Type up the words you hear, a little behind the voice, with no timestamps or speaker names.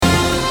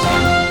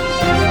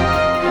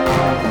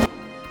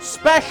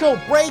Special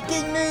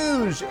breaking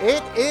news.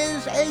 It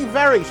is a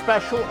very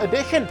special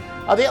edition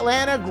of the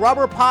Atlanta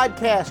Grubber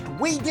Podcast.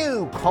 We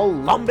do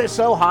Columbus,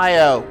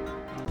 Ohio.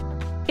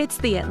 It's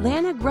the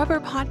Atlanta Grubber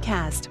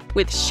Podcast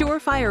with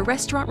surefire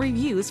restaurant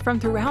reviews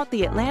from throughout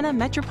the Atlanta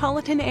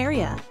metropolitan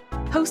area.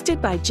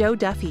 Hosted by Joe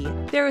Duffy,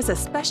 there is a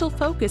special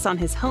focus on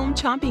his home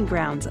chomping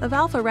grounds of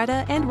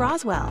Alpharetta and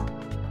Roswell.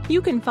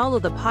 You can follow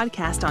the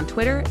podcast on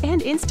Twitter and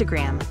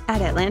Instagram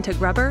at Atlanta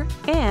Grubber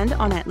and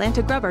on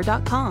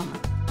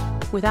atlantagrubber.com.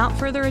 Without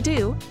further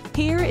ado,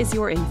 here is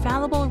your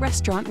infallible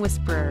restaurant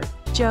whisperer,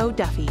 Joe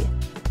Duffy.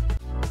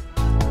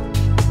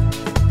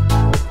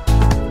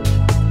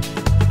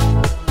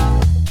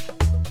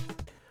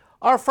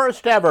 Our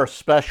first ever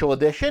special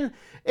edition.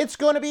 It's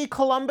going to be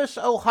Columbus,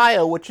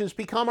 Ohio, which has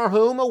become our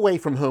home away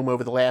from home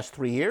over the last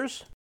 3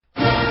 years.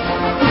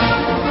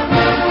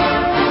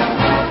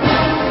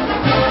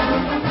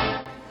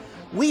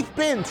 We've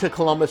been to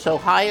Columbus,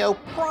 Ohio,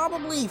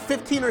 probably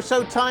 15 or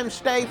so times,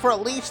 stay for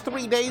at least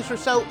 3 days or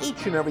so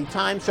each and every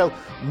time. So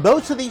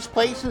most of these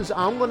places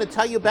I'm going to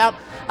tell you about,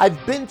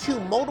 I've been to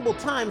multiple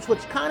times,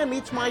 which kind of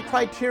meets my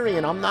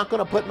criterion. I'm not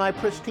going to put my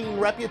pristine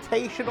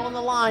reputation on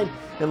the line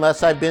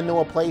unless I've been to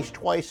a place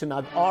twice, and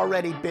I've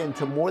already been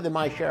to more than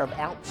my share of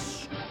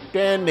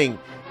outstanding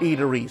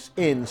eateries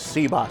in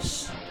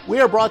Cbus. We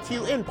are brought to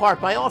you in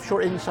part by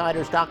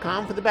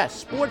OffshoreInsiders.com for the best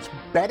sports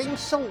betting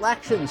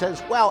selections,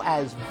 as well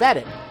as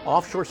vetted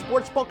offshore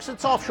sportsbooks.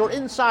 It's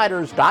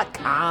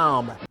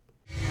OffshoreInsiders.com.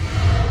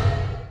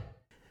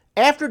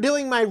 After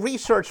doing my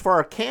research for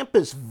our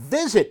campus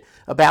visit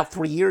about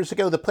 3 years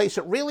ago, the place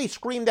that really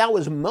screamed out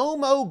was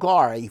Momo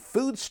Gar, a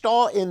food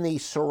stall in the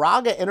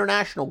Saraga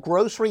International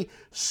Grocery.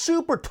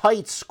 Super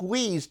tight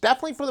squeeze,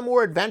 definitely for the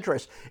more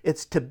adventurous.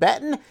 It's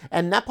Tibetan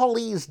and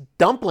Nepalese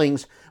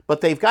dumplings,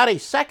 but they've got a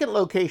second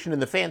location in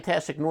the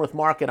fantastic North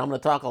Market. I'm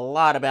going to talk a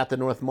lot about the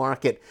North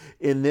Market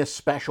in this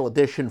special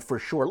edition for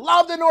sure.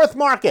 Love the North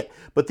Market,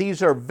 but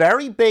these are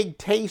very big,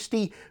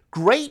 tasty,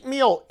 great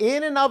meal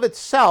in and of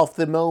itself.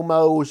 The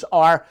Momos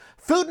are.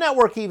 Food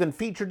Network even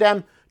featured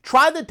them.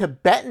 Try the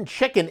Tibetan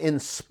chicken in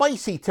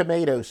spicy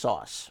tomato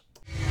sauce.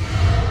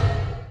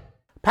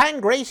 Pat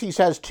and Gracie's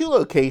has two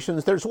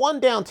locations. There's one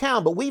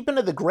downtown, but we've been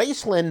to the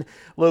Graceland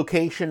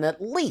location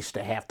at least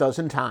a half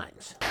dozen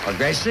times. Well,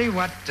 Gracie,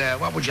 what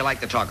would you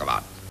like to talk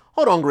about?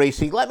 Hold on,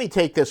 Gracie. Let me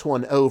take this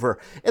one over.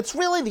 It's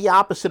really the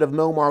opposite of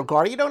Momo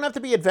Gar. You don't have to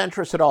be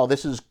adventurous at all.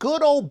 This is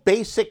good old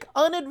basic,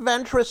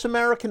 unadventurous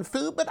American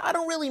food, but I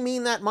don't really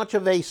mean that much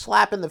of a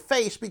slap in the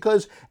face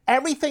because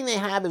everything they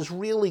have is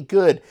really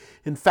good.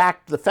 In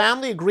fact, the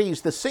family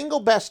agrees the single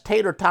best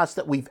tater tots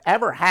that we've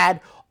ever had.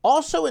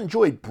 Also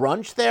enjoyed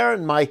brunch there,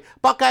 and my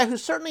Buckeye,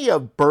 who's certainly a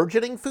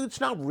burgeoning food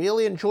snob,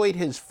 really enjoyed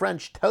his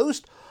French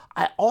toast.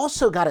 I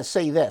also got to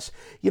say this,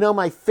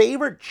 my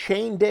favorite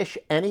chain dish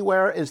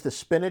anywhere is the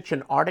spinach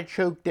and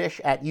artichoke dish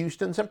at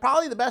Houston's, and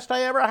probably the best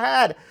I ever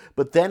had.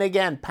 But then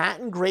again, Pat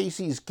and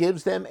Gracie's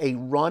gives them a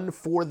run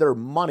for their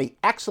money.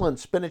 Excellent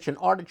spinach and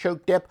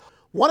artichoke dip.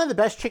 One of the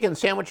best chicken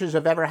sandwiches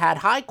I've ever had.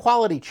 High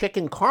quality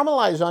chicken,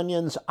 caramelized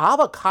onions,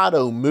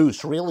 avocado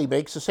mousse really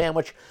makes a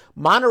sandwich.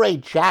 Monterey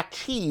Jack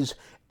cheese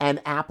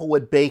and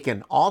applewood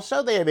bacon.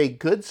 Also, they have a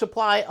good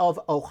supply of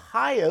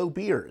Ohio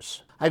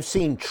beers. I've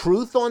seen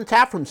Truth on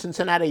tap from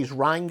Cincinnati's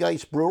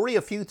Rheingeist Brewery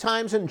a few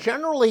times, and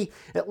generally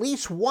at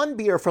least one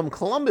beer from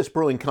Columbus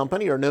Brewing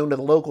Company, or known to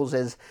the locals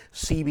as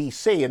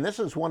CBC, and this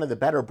is one of the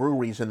better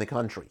breweries in the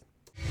country.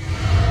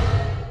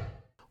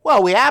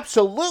 Well, we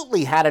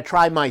absolutely had to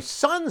try my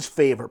son's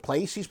favorite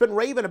place. He's been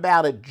raving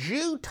about it.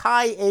 Jiu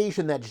Thai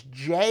Asian, that's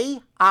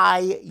Jiu.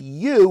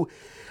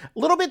 A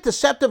little bit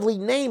deceptively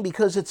named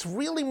because it's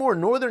really more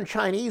Northern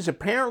Chinese.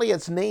 Apparently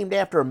it's named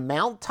after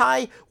Mount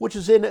Tai, which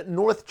is in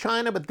North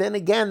China, but then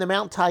again, the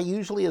Mount Tai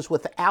usually is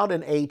without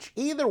an H.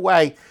 Either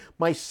way,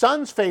 my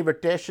son's favorite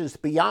dish is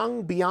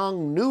Biang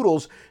Biang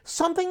noodles,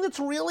 something that's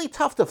really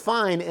tough to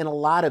find in a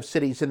lot of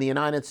cities in the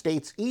United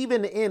States,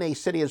 even in a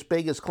city as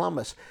big as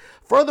Columbus.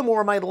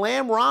 Furthermore, my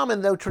lamb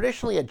ramen, though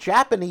traditionally a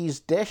Japanese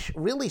dish,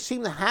 really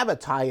seemed to have a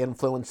Thai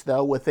influence,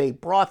 though, with a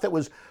broth that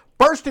was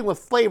bursting with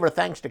flavor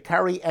thanks to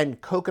curry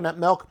and coconut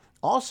milk.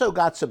 Also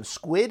got some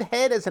squid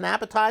head as an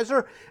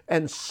appetizer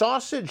and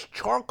sausage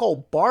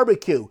charcoal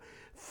barbecue.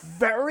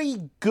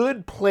 Very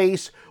good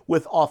place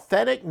with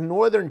authentic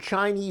Northern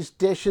Chinese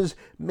dishes,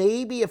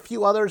 maybe a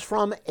few others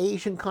from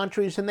Asian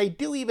countries, and they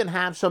do even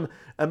have some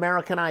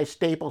Americanized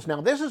staples.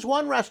 Now, this is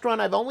one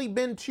restaurant I've only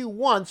been to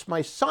once.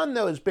 My son,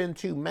 though, has been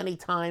to many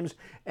times,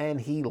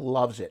 and he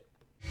loves it.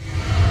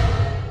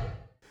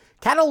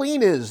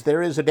 Catalina's,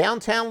 there is a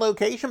downtown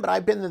location, but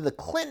I've been to the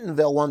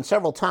Clintonville one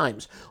several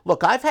times.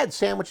 Look, I've had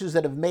sandwiches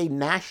that have made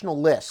national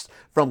lists,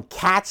 from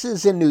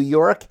Katz's in New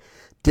York,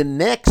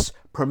 DeNick's,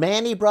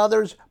 Permane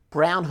Brothers,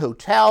 Brown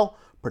Hotel,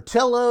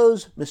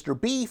 Portillo's, Mr.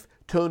 Beef,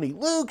 Tony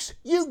Luke's.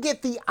 You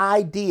get the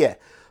idea.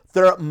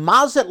 Their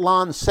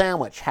Mazatlan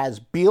sandwich has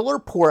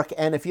Beeler pork,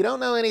 and if you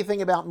don't know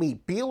anything about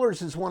meat,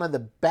 Beeler's is one of the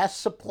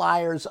best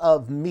suppliers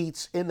of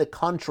meats in the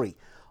country.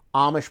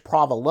 Amish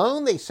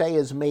provolone, they say,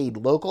 is made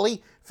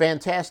locally.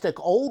 Fantastic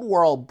old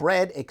world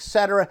bread,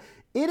 etc.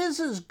 It is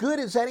as good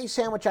as any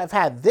sandwich I've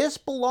had. This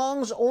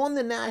belongs on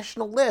the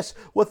national list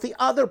with the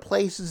other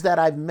places that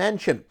I've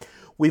mentioned.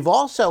 We've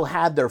also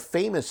had their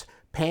famous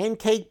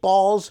pancake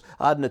balls.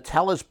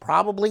 Nutella's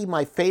probably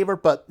my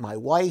favorite, but my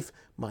wife,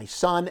 my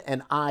son,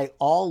 and I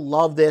all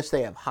love this.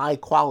 They have high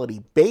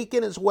quality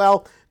bacon as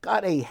well.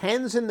 Got a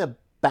hens in the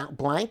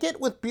blanket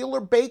with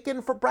Bueller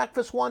bacon for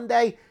breakfast one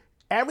day.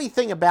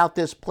 Everything about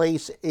this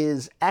place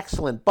is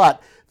excellent,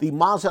 but the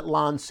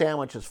Mazatlan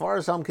sandwich, as far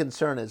as I'm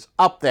concerned, is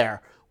up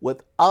there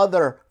with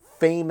other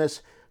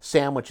famous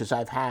sandwiches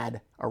I've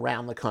had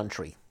around the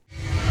country.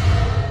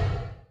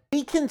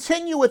 We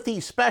continue with the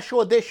special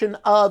edition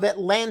of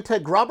Atlanta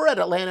Grubber at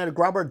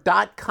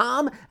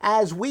atlantagrubber.com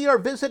as we are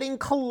visiting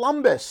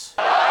Columbus.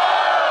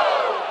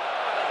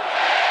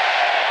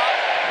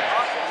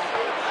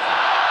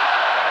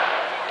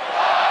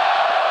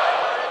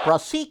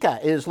 Brassica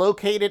is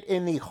located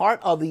in the heart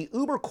of the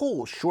uber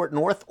cool Short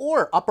North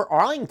or Upper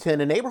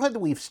Arlington, a neighborhood that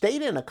we've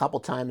stayed in a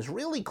couple times.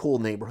 Really cool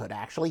neighborhood,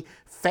 actually.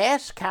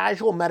 Fast,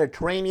 casual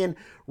Mediterranean,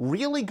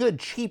 really good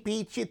cheap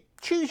eats. You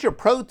choose your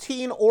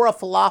protein or a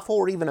falafel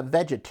or even a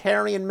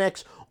vegetarian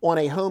mix on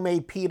a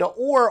homemade pita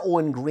or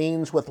on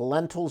greens with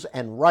lentils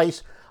and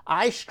rice.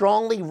 I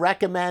strongly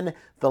recommend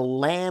the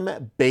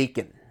lamb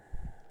bacon.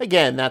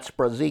 Again, that's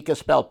Brassica,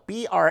 spelled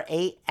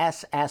Brassica.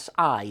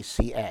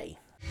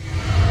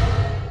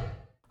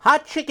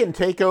 Hot Chicken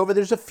Takeover.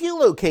 There's a few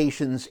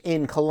locations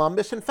in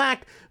Columbus. In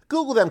fact,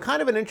 Google them.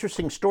 Kind of an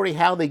interesting story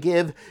how they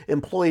give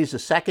employees a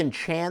second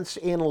chance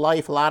in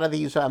life. A lot of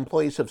these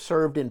employees have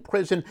served in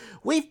prison.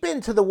 We've been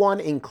to the one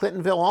in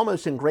Clintonville,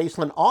 almost in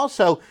Graceland.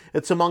 Also,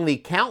 it's among the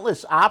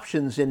countless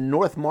options in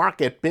North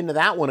Market. Been to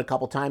that one a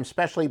couple times,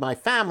 especially my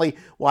family,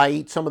 while I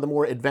eat some of the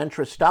more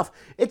adventurous stuff.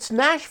 It's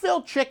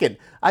Nashville Chicken.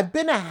 I've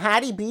been to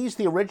Hattie B's,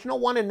 the original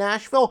one in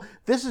Nashville.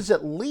 This is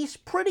at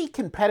least pretty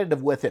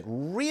competitive with it.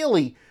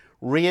 Really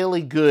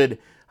good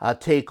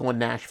take on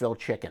Nashville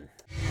chicken.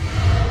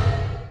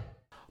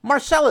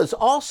 Marcella's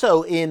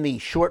also in the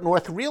Short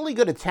North. Really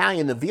good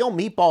Italian. The veal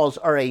meatballs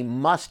are a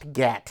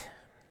must-get.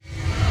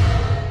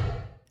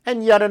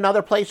 And yet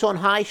another place on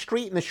High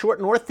Street in the Short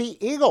North, the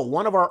Eagle.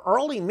 One of our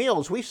early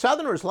meals. We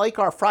Southerners like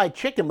our fried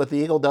chicken, but the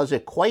Eagle does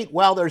it quite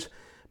well. There's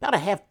about a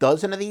half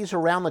dozen of these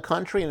around the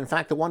country. And in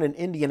fact, the one in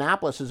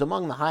Indianapolis is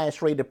among the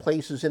highest rated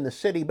places in the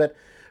city. But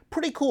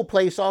pretty cool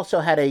place.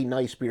 Also had a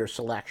nice beer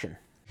selection.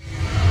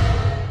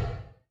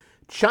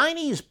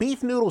 Chinese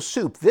beef noodle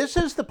soup. This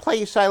is the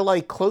place I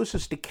like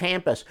closest to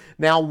campus.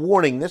 Now,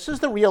 warning, this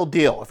is the real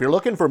deal. If you're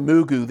looking for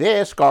mugu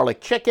this,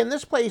 garlic chicken,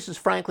 this place is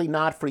frankly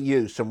not for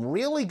you. Some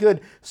really good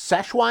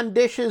Szechuan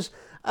dishes,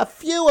 a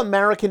few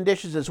American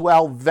dishes as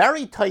well.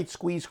 Very tight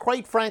squeeze.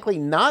 Quite frankly,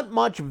 not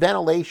much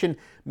ventilation.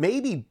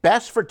 Maybe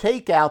best for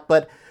takeout,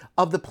 but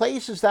of the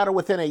places that are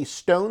within a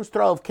stone's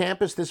throw of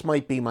campus, this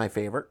might be my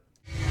favorite.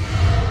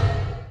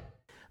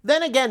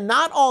 Then again,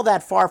 not all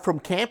that far from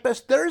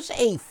campus, there's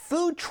a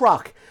food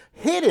truck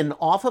hidden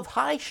off of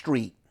High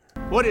Street.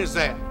 What is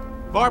that?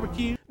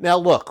 Barbecue? Now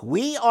look,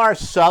 we are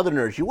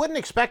Southerners. You wouldn't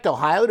expect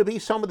Ohio to be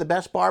some of the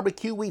best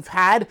barbecue we've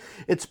had.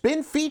 It's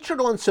been featured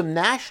on some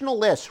national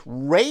lists.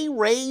 Ray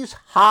Ray's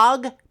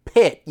Hog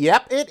Pit.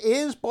 Yep, it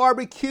is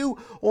barbecue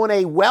on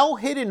a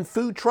well-hidden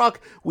food truck.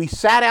 We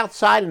sat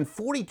outside in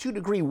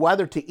 42-degree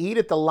weather to eat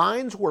it. The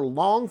lines were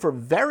long for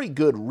very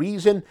good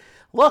reason.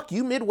 Look,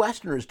 you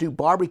Midwesterners do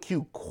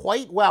barbecue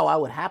quite well. I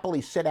would happily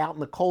sit out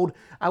in the cold.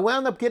 I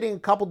wound up getting a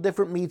couple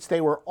different meats.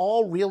 They were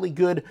all really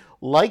good,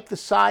 like the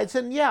sides.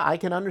 And yeah, I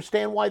can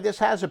understand why this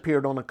has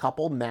appeared on a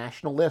couple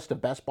national lists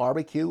of best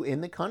barbecue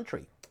in the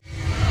country.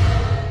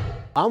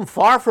 I'm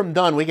far from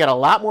done. We got a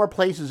lot more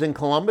places in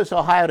Columbus,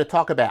 Ohio to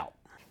talk about.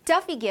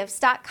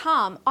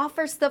 DuffyGifts.com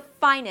offers the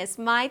finest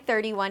My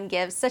 31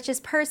 gifts, such as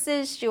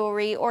purses,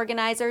 jewelry,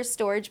 organizers,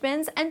 storage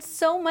bins, and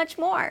so much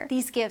more.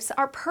 These gifts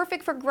are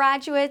perfect for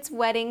graduates,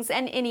 weddings,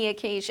 and any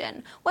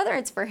occasion, whether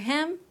it's for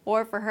him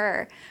or for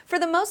her. For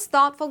the most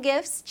thoughtful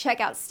gifts, check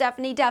out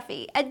Stephanie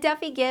Duffy at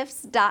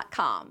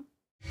DuffyGifts.com.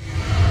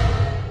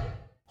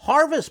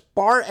 Harvest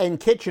Bar and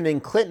Kitchen in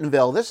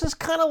Clintonville. This is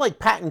kind of like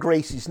Pat and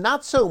Gracie's.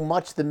 Not so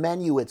much the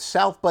menu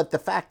itself, but the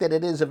fact that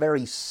it is a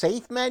very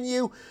safe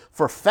menu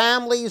for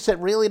families that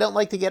really don't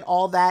like to get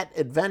all that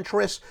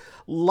adventurous.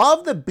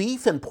 Love the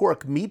beef and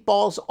pork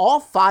meatballs.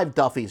 All 5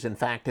 Duffys, in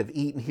fact, have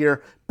eaten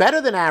here.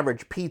 Better than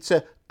average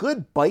pizza.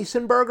 Good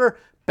bison burger.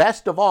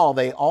 Best of all,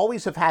 they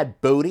always have had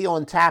Bodie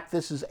on tap.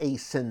 This is a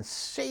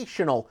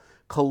sensational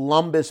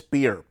Columbus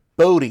beer.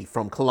 Bodie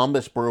from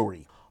Columbus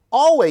Brewery.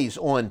 Always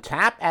on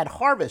tap at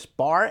Harvest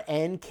Bar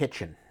and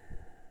Kitchen.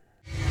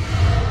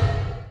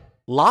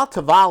 La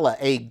Tavala,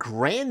 a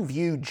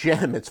Grandview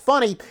gem. It's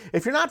funny,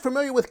 if you're not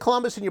familiar with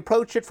Columbus and you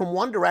approach it from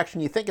one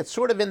direction, you think it's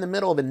sort of in the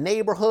middle of a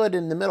neighborhood,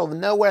 in the middle of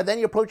nowhere. Then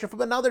you approach it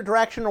from another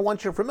direction, or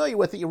once you're familiar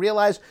with it, you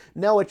realize,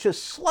 no, it's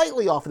just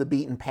slightly off of the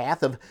beaten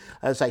path of,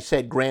 as I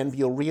said,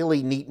 Grandview,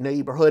 really neat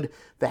neighborhood.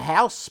 The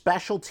house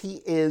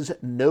specialty is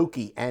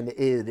gnocchi, and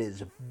it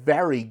is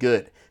very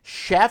good.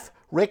 Chef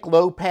Rick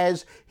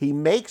Lopez, he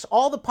makes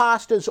all the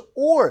pastas,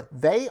 or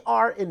they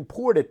are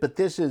imported, but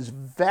this is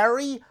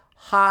very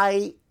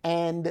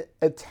high-end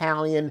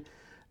Italian,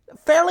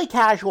 fairly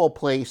casual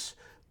place.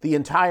 The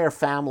entire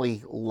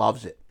family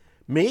loves it.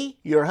 Me,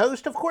 your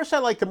host, of course I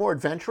like the more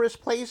adventurous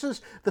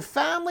places. The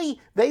family,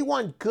 they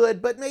want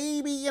good, but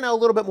maybe, a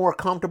little bit more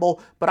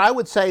comfortable. But I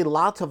would say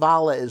La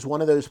Tavala is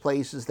one of those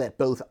places that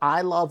both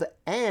I love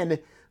and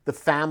the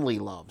family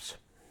loves.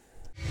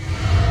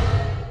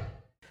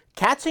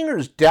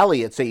 Katzinger's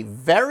Deli, it's a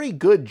very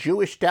good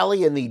Jewish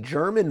deli in the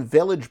German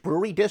Village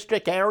Brewery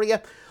District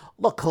area.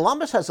 Look,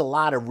 Columbus has a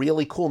lot of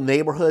really cool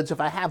neighborhoods. If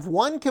I have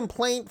one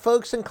complaint,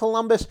 folks, in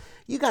Columbus,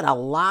 you got a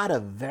lot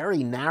of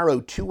very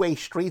narrow two-way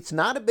streets.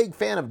 Not a big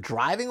fan of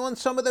driving on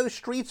some of those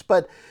streets,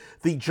 but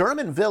the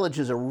German Village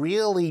is a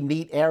really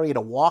neat area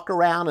to walk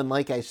around. And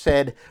like I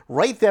said,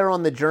 right there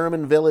on the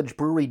German Village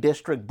Brewery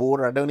District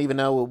border, I don't even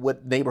know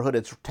what neighborhood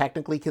it's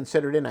technically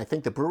considered in. I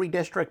think the Brewery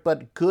District,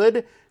 but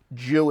good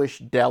Jewish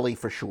deli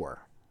for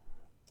sure.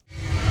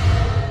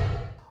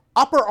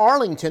 Upper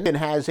Arlington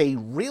has a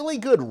really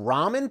good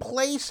ramen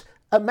place,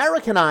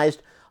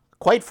 Americanized.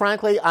 Quite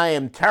frankly, I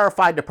am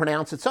terrified to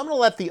pronounce it, so I'm going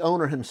to let the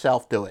owner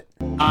himself do it.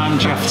 I'm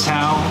Jeff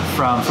Tao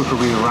from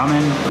Fukuria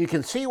Ramen. You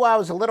can see why I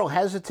was a little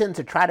hesitant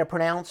to try to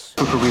pronounce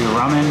Fukuria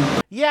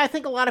Ramen. Yeah, I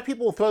think a lot of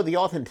people will throw the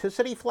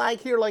authenticity flag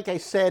here. Like I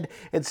said,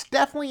 it's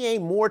definitely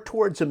aimed more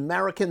towards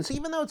Americans,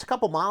 even though it's a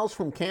couple miles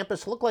from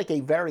campus. Looked like a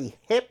very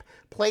hip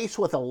place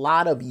with a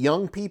lot of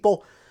young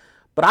people,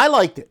 but I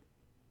liked it,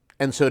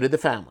 and so did the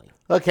family.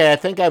 Okay, I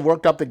think I've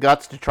worked up the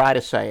guts to try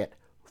to say it.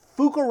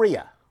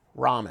 Fukuria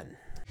Ramen.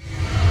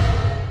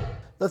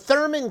 The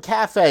Thurman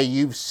Cafe,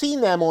 you've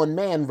seen them on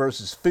Man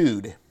vs.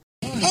 Food.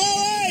 All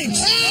right!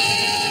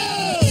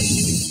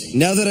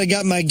 Now that I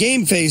got my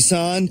game face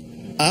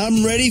on,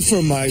 I'm ready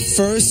for my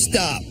first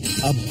stop.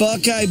 A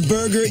Buckeye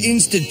Burger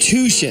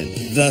institution,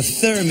 the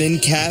Thurman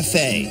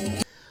Cafe.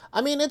 I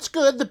mean, it's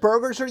good. The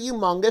burgers are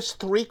humongous,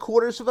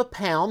 3/4 of a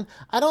pound.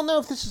 I don't know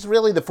if this is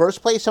really the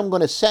first place I'm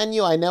going to send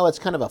you. I know it's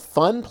kind of a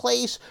fun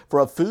place for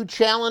a food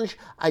challenge.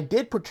 I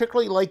did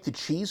particularly like the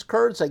cheese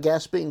curds. I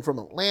guess being from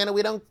Atlanta,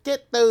 we don't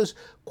get those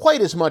quite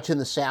as much in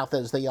the South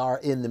as they are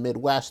in the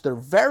Midwest. They're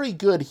very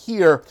good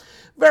here.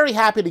 Very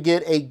happy to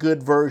get a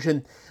good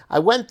version. I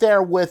went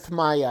there with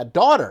my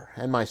daughter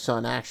and my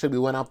son. Actually, we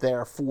went up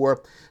there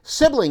for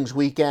siblings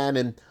weekend,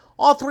 and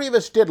all three of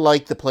us did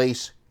like the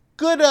place.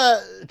 Good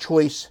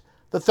choice,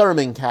 the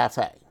Thurman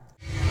Cafe.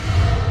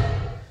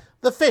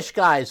 The Fish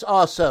Guys,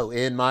 also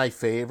in my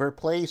favorite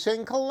place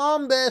in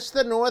Columbus,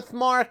 the North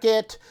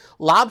Market.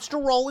 Lobster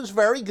roll was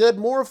very good,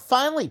 more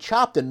finely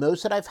chopped than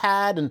most that I've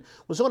had, and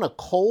was on a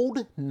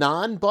cold,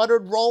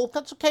 non-buttered roll.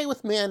 That's okay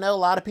with me. I know a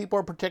lot of people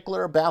are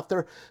particular about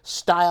their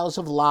styles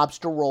of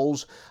lobster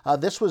rolls.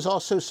 This was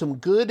also some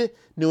good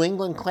New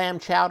England clam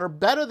chowder,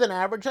 better than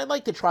average. I'd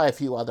like to try a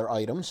few other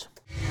items.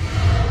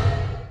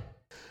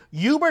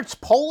 Hubert's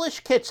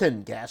Polish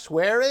Kitchen, guess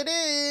where it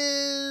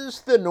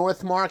is? The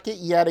North Market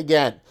yet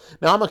again.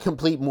 Now, I'm a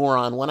complete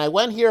moron. When I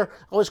went here,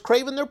 I was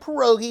craving their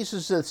pierogies,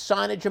 as the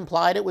signage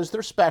implied it was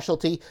their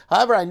specialty.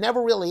 However, I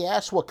never really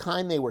asked what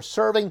kind they were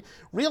serving.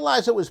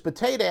 Realized it was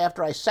potato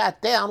after I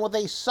sat down with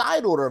a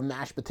side order of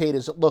mashed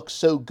potatoes that looked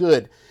so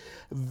good.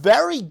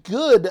 Very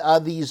good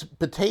these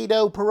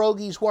potato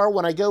pierogies were.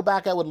 When I go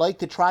back, I would like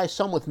to try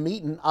some with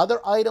meat and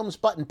other items,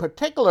 but in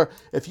particular,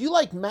 if you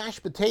like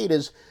mashed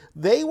potatoes,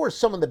 they were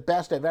some of the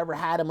best I've ever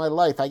had in my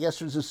life. I guess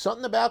there's just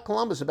something about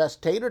Columbus, the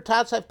best tater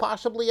tots I've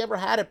possibly ever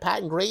had at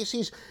Pat and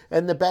Gracie's,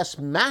 and the best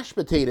mashed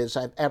potatoes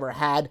I've ever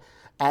had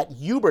at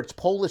Hubert's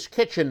Polish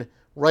Kitchen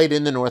right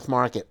in the North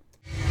Market.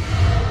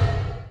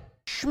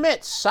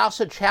 Schmidt's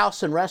Sausage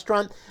House and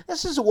Restaurant.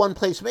 This is one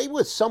place maybe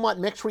with somewhat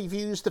mixed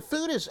reviews. The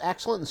food is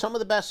excellent and some of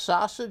the best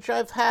sausage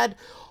I've had.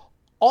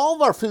 All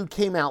of our food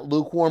came out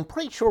lukewarm.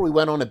 Pretty sure we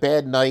went on a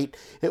bad night.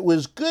 It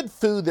was good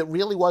food that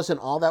really wasn't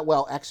all that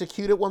well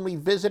executed when we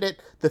visited.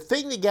 The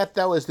thing to get,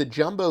 though, is the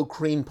jumbo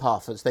cream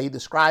puff, as they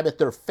describe it,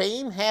 their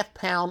famed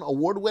half-pound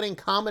award-winning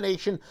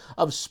combination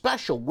of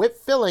special whipped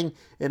filling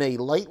in a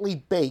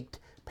lightly baked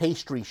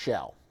pastry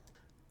shell.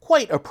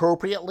 Quite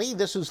appropriately,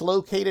 this is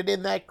located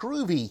in that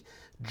groovy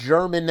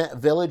German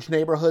Village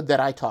neighborhood that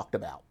I talked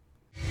about.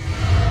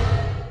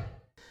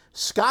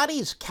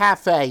 Scotty's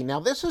Cafe. Now,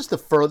 this is the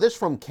furthest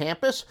from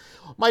campus.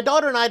 My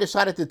daughter and I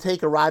decided to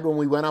take a ride when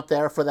we went up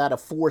there for that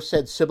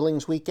aforesaid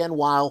siblings weekend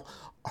while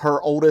her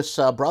oldest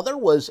brother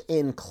was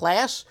in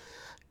class.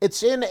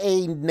 It's in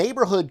a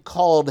neighborhood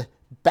called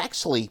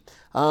Bexley.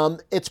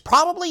 It's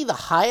probably the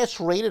highest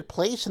rated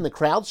place in the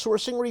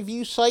crowdsourcing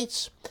review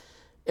sites.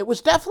 It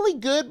was definitely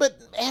good,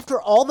 but after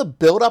all the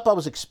build-up, I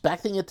was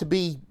expecting it to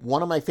be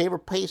one of my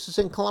favorite places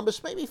in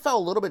Columbus. Maybe fell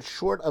a little bit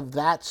short of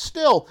that.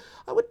 Still,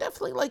 I would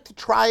definitely like to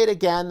try it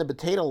again. The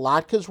potato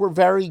latkes were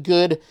very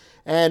good,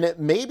 and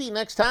maybe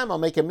next time I'll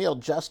make a meal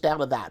just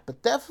out of that.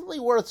 But definitely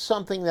worth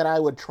something that I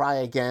would try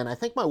again. I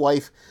think my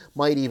wife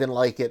might even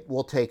like it.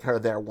 We'll take her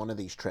there one of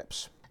these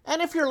trips. And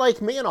if you're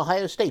like me, an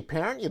Ohio State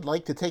parent, you'd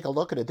like to take a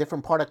look at a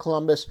different part of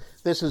Columbus,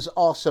 this is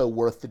also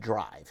worth the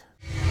drive.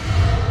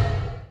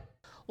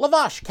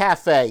 Lavash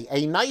Cafe,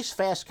 a nice,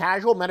 fast,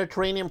 casual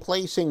Mediterranean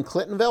place in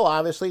Clintonville.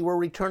 Obviously, we're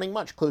returning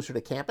much closer to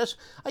campus.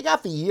 I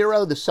got the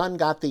gyro, the son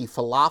got the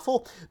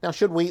falafel. Now,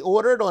 should we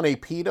order it on a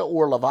pita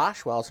or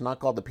lavash? Well, it's not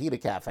called the Pita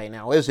Cafe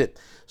now, is it?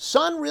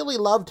 Son really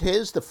loved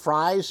his. The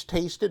fries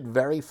tasted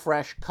very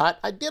fresh cut.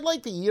 I did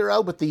like the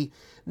gyro, but the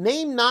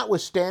name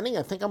notwithstanding,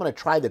 I think I'm going to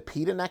try the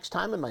pita next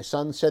time, and my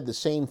son said the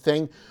same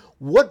thing.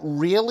 What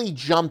really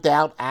jumped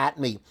out at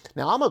me,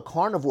 now I'm a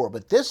carnivore,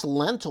 but this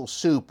lentil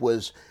soup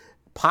was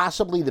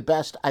possibly the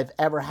best I've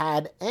ever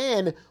had,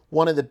 and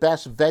one of the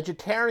best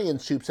vegetarian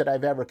soups that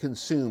I've ever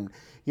consumed.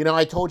 You know,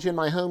 I told you in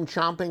my home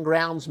chomping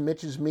grounds,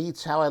 Mitch's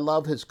Meats, how I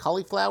love his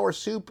cauliflower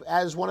soup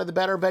as one of the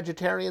better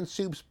vegetarian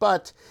soups,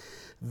 but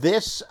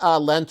this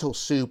lentil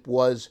soup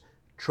was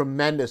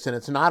tremendous, and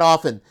it's not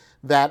often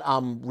that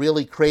I'm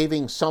really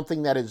craving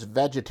something that is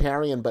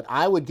vegetarian, but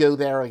I would go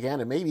there again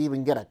and maybe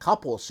even get a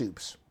couple of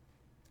soups.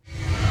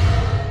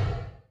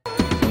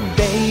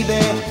 Baby,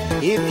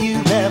 if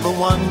you've ever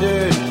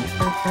wondered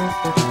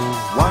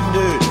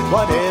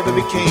whatever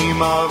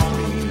became of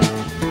me,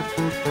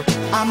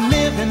 I'm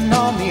living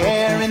on the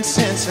air in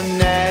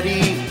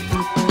Cincinnati,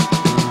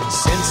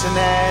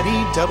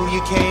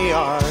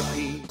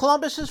 WKRP.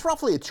 Columbus is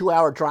roughly a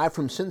 2-hour drive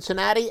from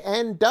Cincinnati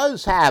and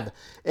does have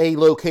a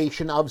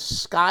location of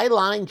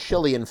Skyline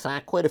Chili. In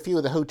fact, quite a few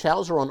of the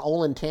hotels are on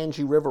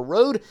Olentangy River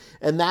Road,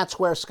 and that's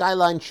where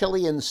Skyline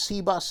Chili and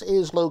C-Bus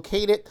is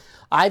located.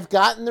 I've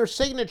gotten their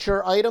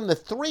signature item, the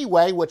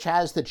 3-way, which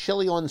has the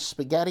chili on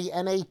spaghetti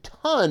and a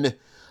ton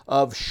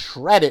of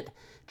shredded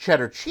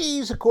cheddar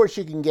cheese. Of course,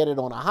 you can get it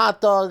on a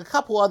hot dog, a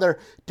couple other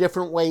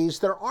different ways.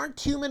 There aren't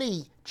too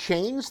many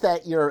chains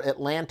that your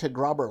Atlanta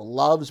grubber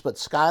loves, but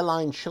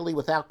Skyline Chili,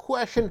 without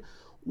question,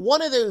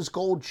 one of those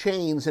gold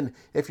chains. And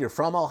if you're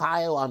from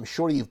Ohio, I'm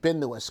sure you've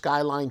been to a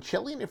Skyline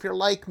Chili. And if you're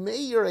like me,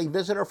 you're a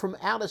visitor from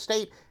out of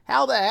state,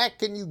 how the heck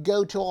can you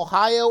go to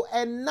Ohio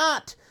and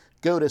not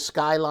go to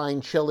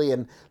Skyline Chili?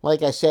 And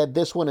like I said,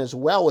 this one is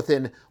well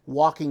within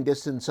walking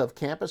distance of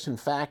campus. In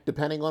fact,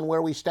 depending on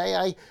where we stay,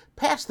 I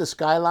pass the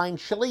Skyline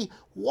Chili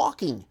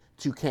walking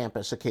to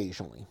campus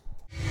occasionally.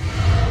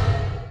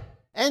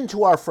 And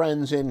to our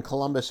friends in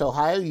Columbus,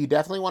 Ohio, you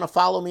definitely want to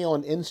follow me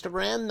on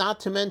Instagram, not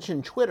to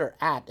mention Twitter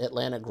at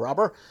Atlanta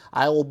Grubber.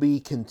 I will be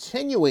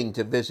continuing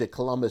to visit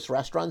Columbus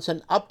restaurants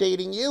and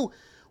updating you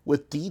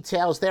with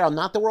details there. I'm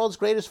not the world's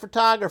greatest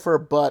photographer,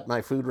 but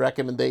my food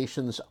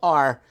recommendations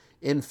are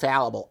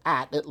infallible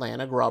at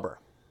Atlanta Grubber.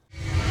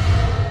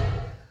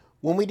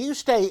 When we do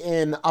stay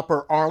in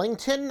Upper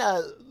Arlington,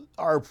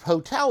 our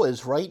hotel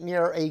is right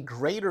near a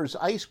Grater's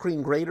ice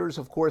cream. Grater's,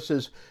 of course,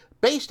 is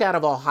based out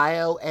of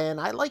Ohio, and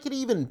I like it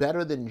even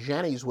better than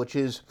Jenny's, which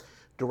is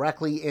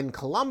directly in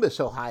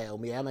Columbus, Ohio.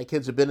 Yeah, my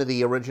kids have been to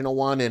the original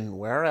one, and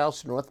where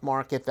else? North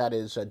Market, that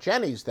is,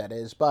 Jenny's, that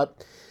is.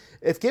 But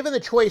if given the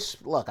choice,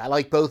 look, I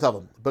like both of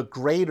them, but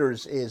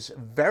Grater's is a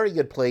very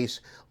good place.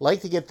 Like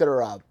to get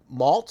their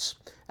malts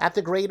at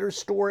the Grater's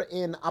store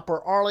in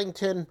Upper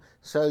Arlington.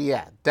 So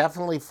yeah,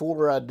 definitely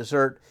for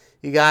dessert,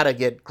 you gotta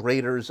get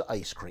Grater's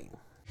ice cream.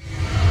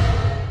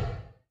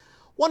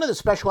 One of the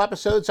special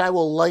episodes I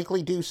will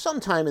likely do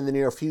sometime in the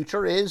near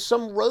future is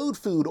some road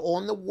food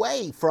on the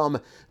way from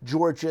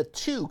Georgia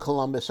to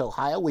Columbus,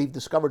 Ohio. We've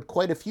discovered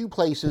quite a few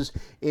places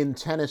in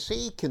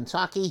Tennessee,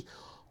 Kentucky,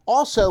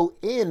 also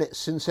in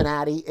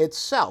Cincinnati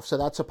itself. So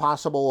that's a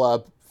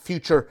possible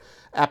future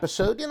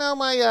episode. You know,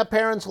 my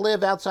parents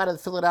live outside of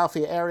the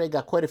Philadelphia area,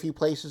 got quite a few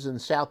places in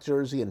South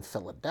Jersey and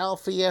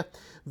Philadelphia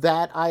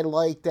that I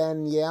liked,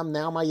 and yeah,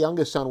 now my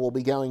youngest son will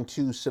be going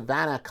to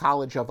Savannah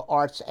College of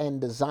Arts and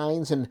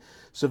Designs, and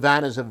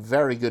Savannah's a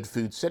very good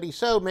food city,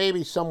 so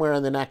maybe somewhere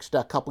in the next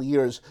couple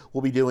years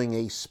we'll be doing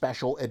a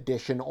special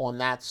edition on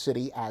that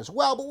city as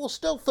well, but we'll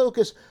still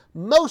focus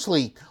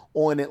mostly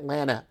on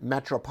Atlanta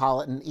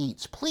Metropolitan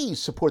Eats. Please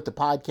support the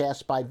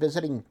podcast by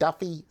visiting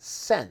Duffy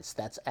Scents.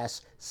 That's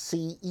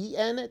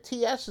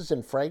SCENTS, as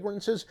in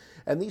fragrances,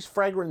 and these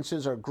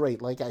fragrances are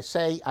great. Like I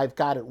say, I've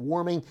got it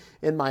warming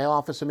in my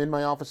office. I'm in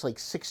my office like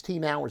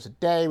 16 hours a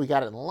day. We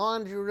got it in the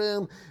laundry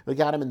room. We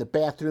got them in the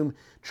bathroom.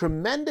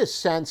 Tremendous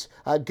scents.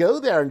 Go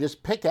there and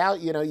just pick out,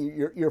 you know,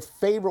 your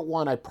favorite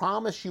one. I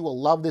promise you will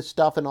love this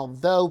stuff. And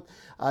although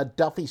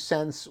Duffy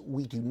Scents,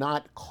 we do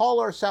not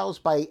call ourselves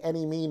by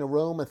any mean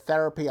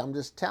aromatherapy, I'm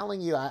just telling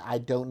you, I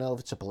don't know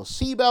if it's a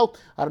placebo.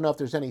 I don't know if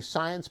there's any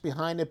science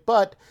behind it,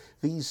 but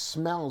these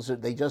smells,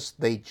 they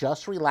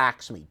just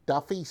relax me.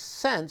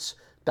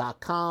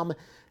 DuffyScents.com,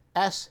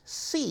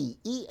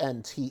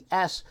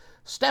 SCENTS.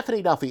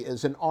 Stephanie Duffy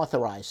is an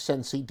authorized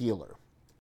Scentsy dealer.